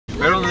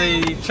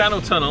the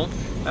Channel Tunnel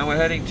and we're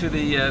heading to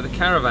the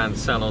Caravan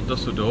Salon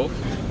Dusseldorf,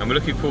 and we're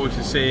looking forward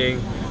to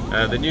seeing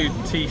the new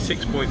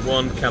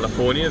T6.1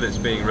 California that's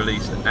being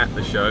released at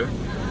the show,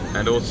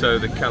 and also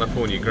the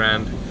California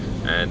Grand,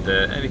 and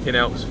anything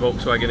else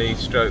Volkswagen-y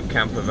stroke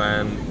camper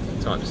van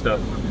type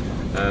stuff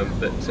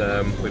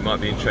that we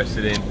might be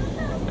interested in.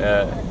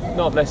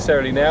 Not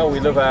necessarily now, we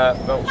love our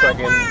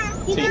Volkswagen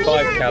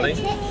T5 Cali,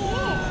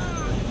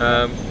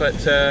 but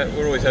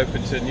we're always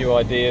open to new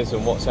ideas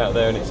and what's out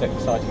there, and it's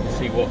exciting to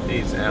see what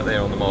is out there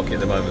on the market at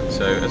the moment.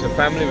 So as a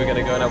family we're going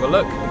to go and have a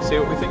look and see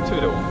what we think to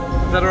it all.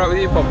 Is that alright with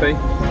you, Poppy?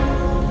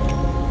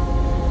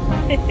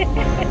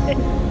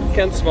 You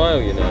can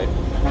smile, you know.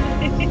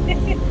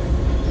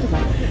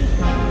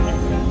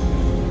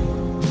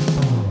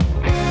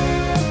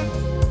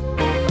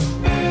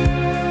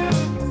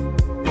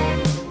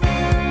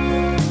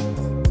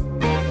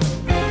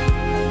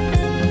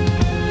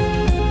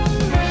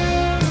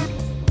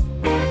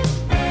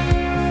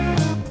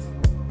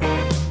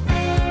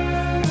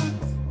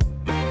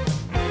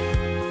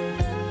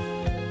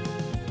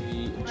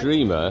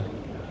 Dreamer,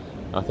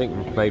 I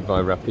think made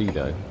by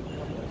Rapido,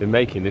 they're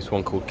making this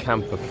one called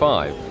Camper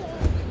 5.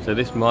 So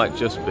this might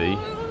just be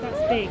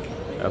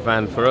a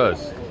van for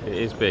us. It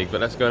is big, but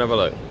let's go and have a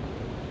look.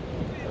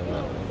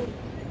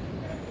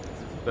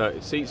 So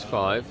it seats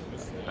 5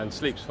 and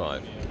sleeps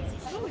 5.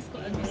 Oh, it's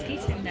got a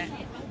mosquito net.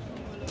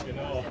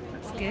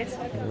 That's good.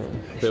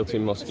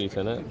 Built-in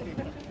mosquito net.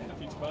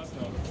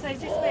 So is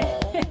this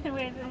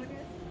where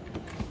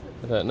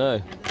I don't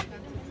know.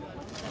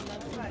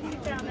 right,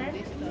 sit down then.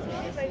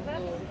 Move over.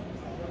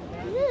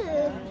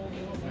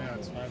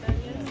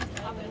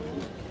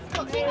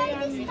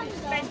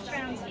 Bench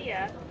round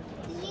here.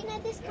 Did you know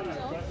this comes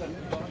off?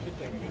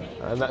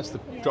 And that's the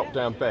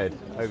drop-down bed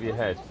over your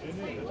head.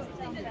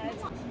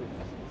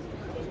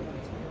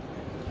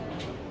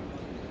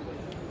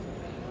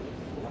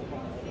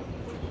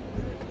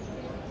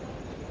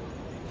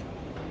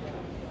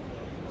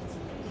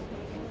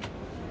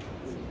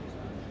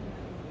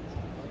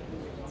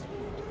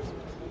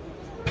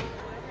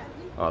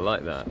 I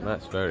like that.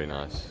 That's very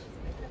nice.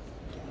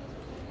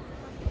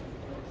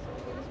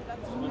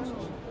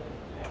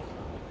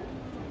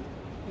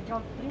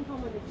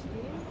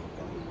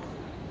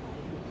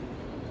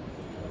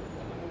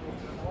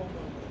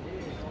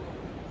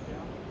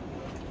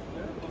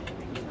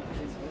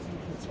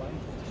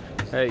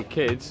 Hey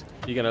kids,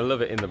 you're going to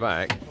love it in the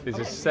back. There's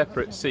a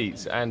separate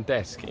seats and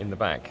desk in the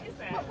back,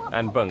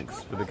 and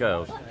bunks for the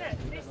girls. Look,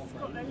 this has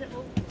got a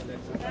little.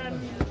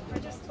 I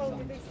just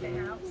folded this bit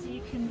out, so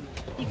you can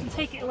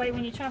take it away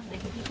when you're travelling.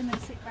 You can then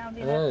sit round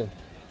in it.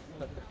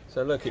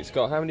 So look, it's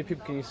got, how many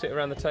people can you sit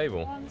around the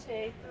table? 1,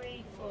 2,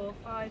 3, 4,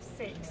 5,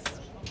 6,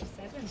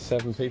 7.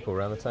 7 people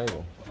around the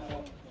table.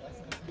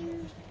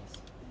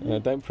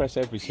 Don't press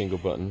every single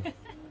button,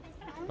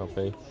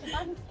 Poppy.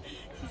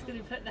 She's going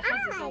to put the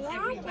hazards on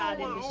every van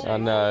in the show. I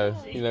know.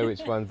 You know which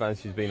one van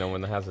she's been on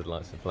when the hazard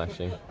lights are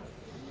flashing.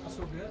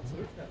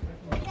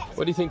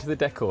 What do you think to the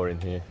decor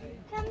in here?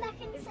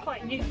 It's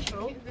quite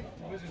neutral,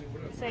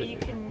 so you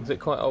can. Is it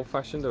quite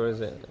old-fashioned, or is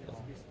it?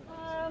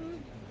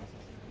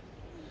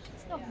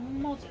 It's not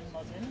modern.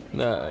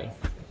 No,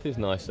 it is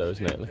nice though,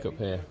 isn't it? Look up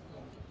here.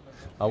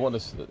 I want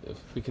us, if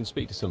we can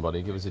speak to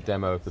somebody, give us a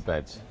demo of the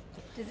beds.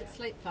 Does it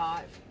sleep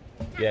 5?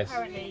 Yes.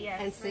 Apparently,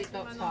 yes. And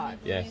seatbelt 5?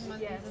 Yes.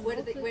 Where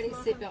do you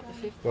seatbelt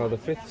the 5th? Well, the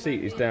 5th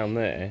seat is down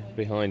there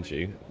behind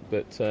you,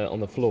 but on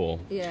the floor.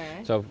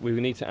 Yeah. So we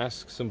need to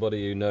ask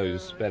somebody who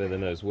knows better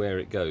than us where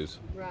it goes.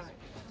 Right.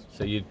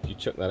 So you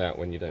chuck that out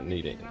when you don't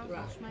need it.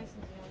 Right.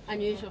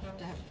 Unusual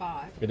to have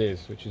 5. It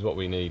is, which is what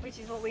we need. Which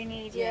is what we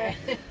need, yeah.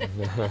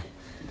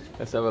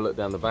 Let's have a look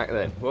down the back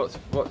then. What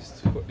do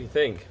you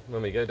think?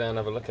 When we go down and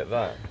have a look at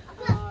that.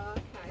 Oh,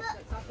 okay, so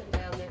it's up and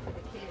down there for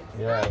the kids.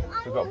 Yeah,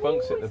 we've got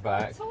bunks at the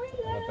back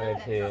and a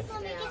bed here. Now,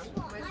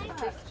 where's the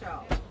 5th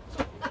child?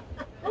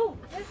 Oh,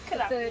 look at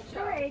that. The 3rd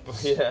child.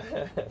 Fridge.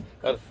 Yeah.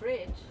 The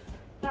fridge.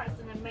 That's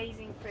an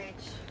amazing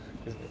fridge.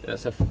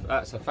 That's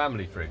a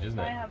family fridge, isn't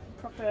I it? have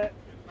proper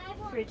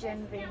fridge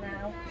envy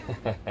now.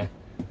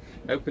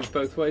 Opens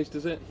both ways,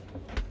 does it?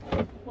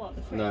 What,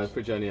 the fridge? No, the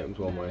fridge only opens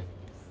one way.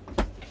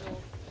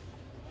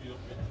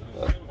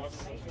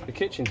 The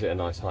kitchen's at a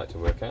nice height to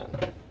work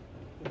at.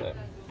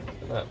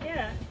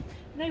 Yeah.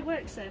 No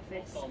work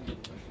surface.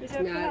 Is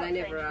there a No, pull-out they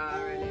never thing?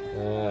 are.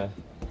 And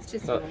it's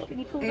just Can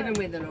you pull even that?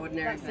 with an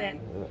ordinary That's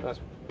van.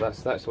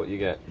 it. That's what you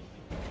get.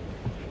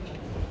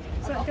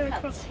 So that go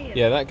across here?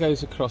 Yeah, that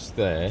goes across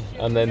there,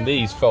 and then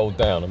these fold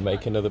down and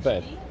make another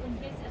bed,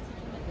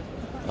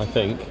 I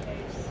think.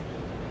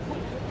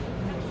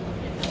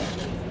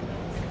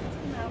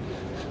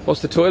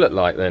 What's the toilet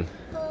like then?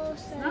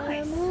 Nice.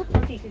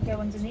 Maybe you could go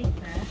underneath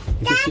there.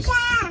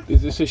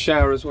 Is this a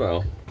shower as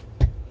well?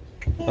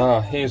 Ah,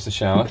 here's the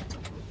shower.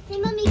 Hey,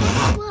 Mummy,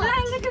 guess what?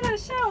 Hey, look at that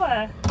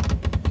shower!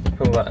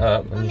 Pull that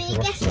up. And Mummy, you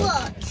can guess wash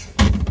what?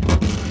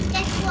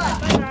 Guess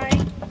what?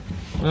 Bye-bye.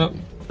 that.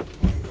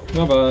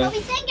 Oh. Bye-bye. Mummy,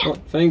 finger. Oh,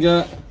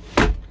 finger.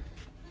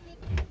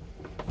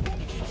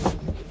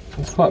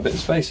 There's quite a bit of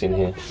space in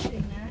here.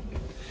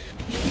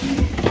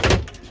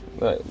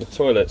 the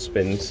toilet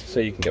spins so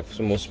you can get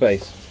some more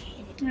space.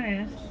 Oh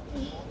yeah.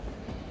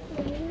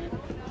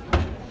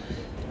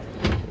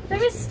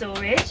 There is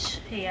storage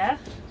here.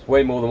 It's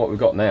way more than what we've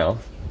got now.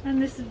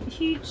 And this is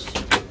huge.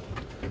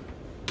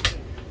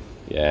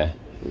 Yeah.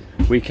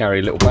 We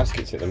carry little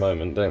baskets at the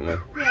moment, don't we?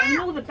 Yeah, and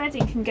all the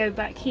bedding can go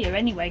back here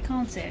anyway,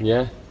 can't it?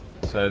 Yeah.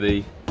 So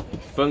the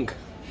bunk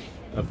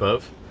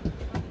above.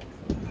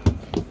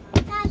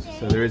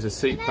 So there is a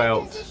seat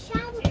belt.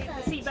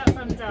 The seat belt's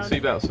undone.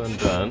 Seat belt's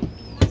undone.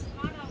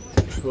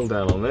 Pull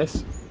down on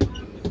this.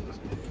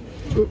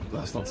 Oop,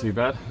 that's not too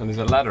bad. And there's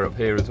a ladder up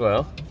here as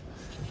well.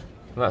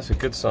 That's a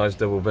good sized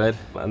double bed.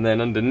 And then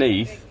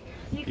underneath,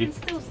 you can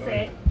still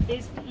sit.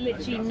 It's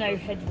literally no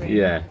headroom.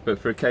 Yeah, but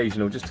for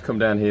occasional, just to come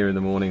down here in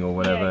the morning or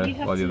whatever, yeah, you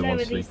have while to the other lower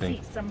one's these sleeping.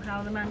 seats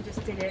somehow. The man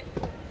just did it.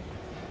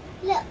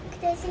 Look,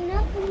 there's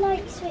another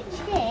light switch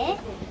here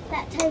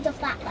that turns off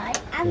that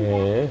light and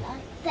that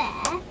light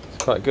there.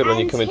 It's quite good when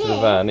you come into the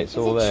van, it's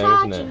all there,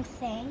 isn't it?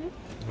 Thing.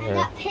 Yeah. And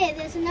up here,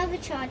 there's another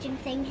charging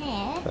thing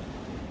here.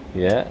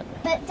 Yeah.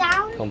 But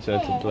down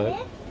Continental here,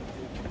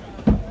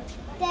 plug.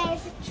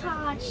 there's a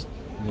charge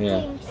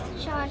thing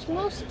to charge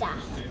more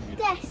stuff.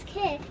 Desk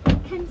here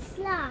can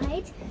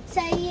slide,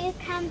 so you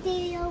can do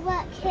your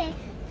work here,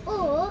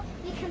 or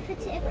you can put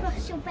it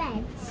across your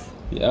beds.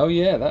 Oh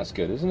yeah, that's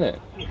good, isn't it?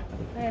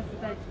 There's the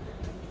bed.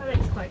 That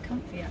looks quite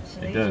comfy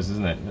actually. It does,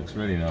 doesn't it? It looks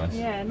really nice.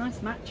 Yeah,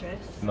 nice mattress.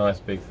 Nice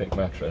big thick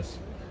mattress.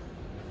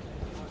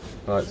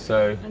 Right,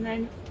 so And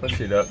then push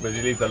it up, but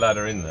you leave the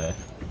ladder in there.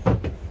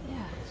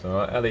 yeah. So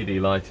LED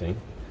lighting.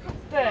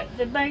 But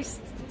the most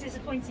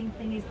disappointing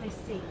thing is this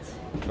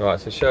seat. Right,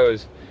 so show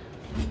us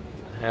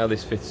how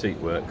this fifth seat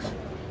works.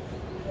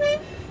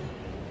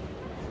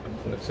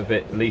 Looks a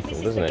bit lethal, This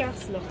is doesn't the it?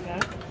 gas locker.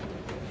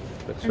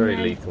 Looks And very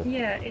then- lethal.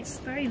 Yeah, it's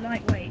very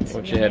lightweight. to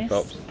Watch be your head,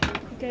 honest. Pops.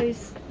 It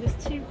goes.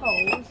 There's two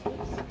holes.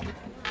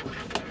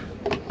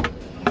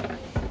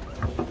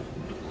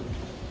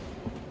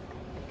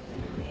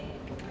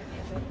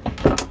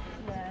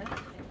 There.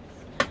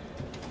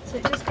 So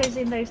it just goes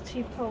in those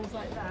two poles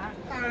like that,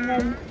 and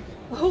then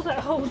all that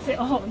holds it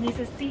on is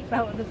a seat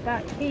belt at the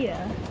back here,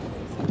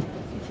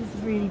 which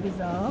is really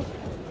bizarre.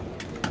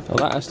 Oh,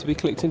 that has to be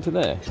clicked into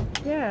there.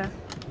 Yeah,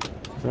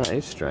 That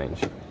is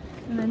strange.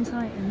 and then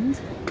tightened.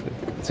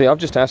 See, I've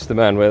just asked the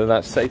man whether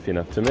that's safe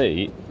enough. To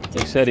me,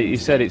 he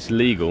said it's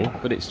legal,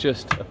 but it's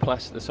just a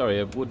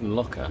a wooden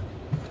locker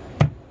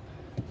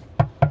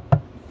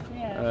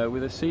Yeah.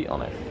 with a seat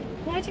on it.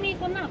 Why do you need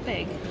one that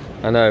big?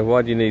 I know.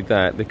 Why do you need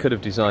that? They could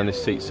have designed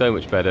this seat so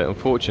much better.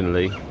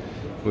 Unfortunately,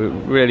 we're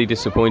really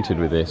disappointed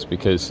with this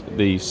because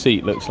the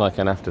seat looks like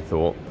an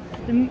afterthought.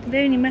 The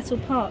only metal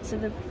parts are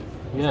the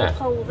Yeah,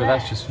 hole but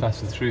that's there. just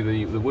fastened through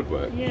the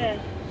woodwork. yeah,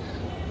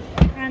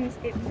 and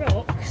it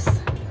rocks.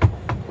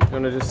 You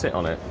want to just sit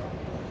on it?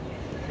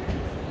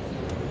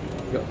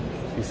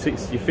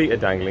 Your feet are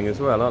dangling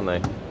as well, aren't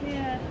they?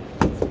 Yeah,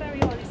 it's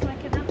very odd. It's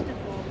like an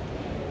afterthought.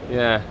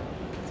 Yeah.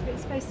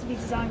 It's supposed to be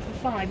designed for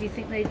 5. You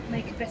think they'd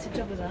make a better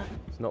job of that?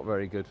 It's not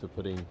very good for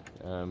putting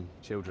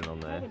children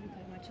on I there. wouldn't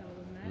put my child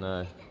on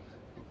there. No.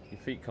 Your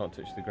feet can't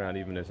touch the ground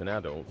even as an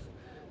adult.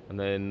 And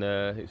then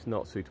it's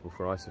not suitable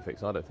for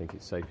Isofix. I don't think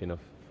it's safe enough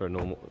for a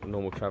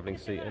normal travelling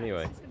seat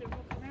anyway. It's just going to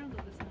rock around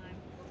all the time.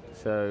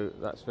 So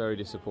that's very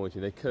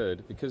disappointing. They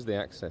could, because of the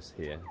access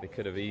here, they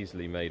could have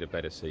easily made a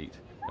better seat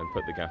and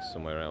put the gas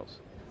somewhere else.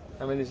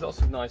 I mean, there's lots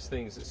of nice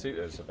things that suit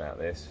us about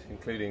this,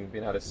 including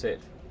being able to sit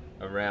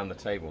around the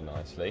table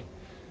nicely,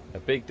 a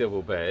big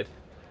double bed,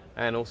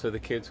 and also the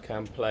kids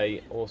can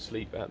play or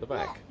sleep at the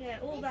back. Yeah,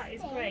 all that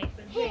is great,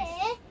 but this,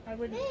 I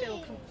wouldn't feel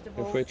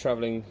comfortable. If we're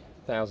travelling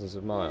thousands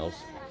of miles,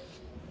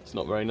 it's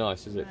not very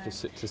nice, is it, No.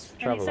 to And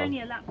travel it's on?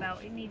 only a lap belt.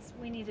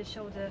 We need a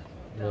shoulder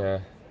belt. Yeah.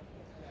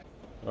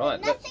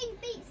 Right. Nothing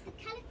beats the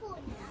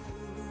California.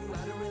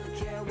 I don't really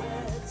care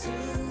where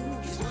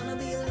to, just wanna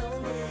be alone.